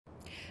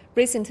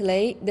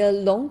Recently, the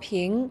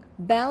Longping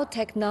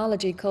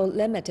Biotechnology Co.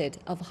 Limited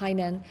of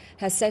Hainan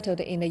has settled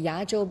in the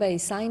Yazhou Bay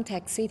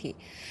Sci-tech City.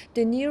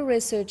 The new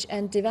research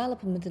and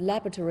development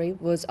laboratory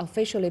was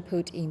officially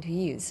put into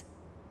use.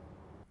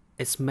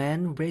 Its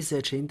main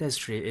research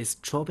industry is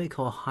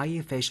tropical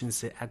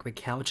high-efficiency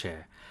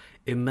agriculture.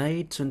 In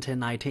May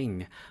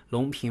 2019,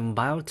 Longping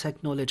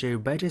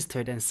Biotechnology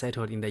registered and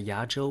settled in the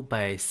Yazhou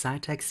Bay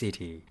Sci-tech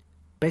City.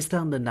 Based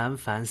on the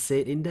Nanfan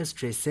seed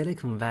industry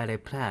Silicon Valley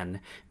plan,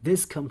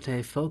 this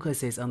company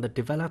focuses on the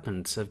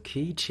development of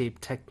key chip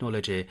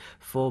technology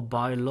for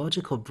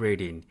biological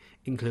breeding,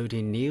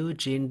 including new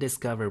gene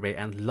discovery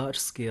and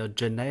large-scale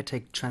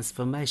genetic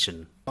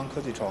transformation.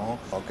 科技城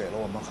给了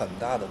我们很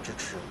大的支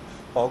持，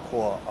包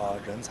括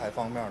人才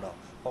方面的。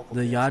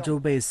The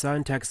Yazhou Bay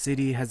Sci-tech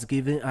City has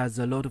given us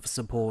a lot of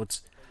support.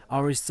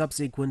 Our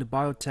subsequent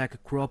biotech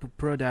crop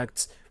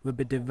products will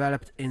be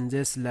developed in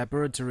this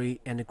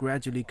laboratory and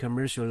gradually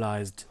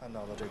commercialized.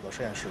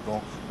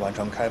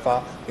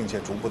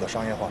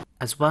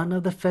 As one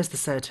of the first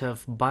set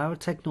of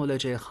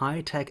biotechnology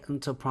high-tech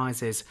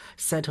enterprises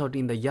settled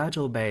in the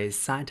Yazhou Bay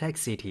Sci-tech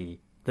City,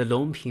 the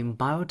Longping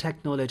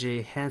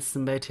Biotechnology has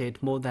submitted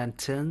more than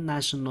 10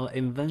 national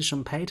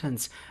invention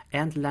patents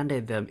and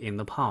landed them in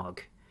the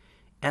park.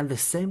 At the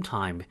same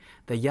time,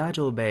 the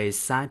Yazhou Bay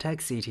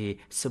Sci-tech City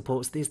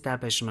supports the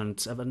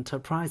establishment of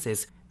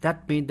enterprises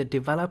that meet the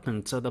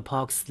development of the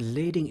park's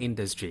leading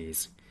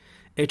industries.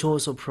 It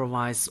also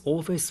provides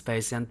office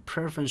space and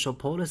preferential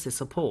policy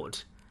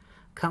support.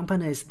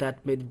 Companies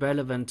that meet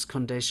relevant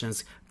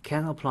conditions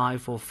can apply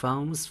for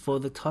funds for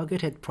the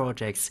targeted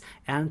projects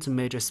and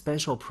major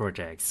special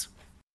projects.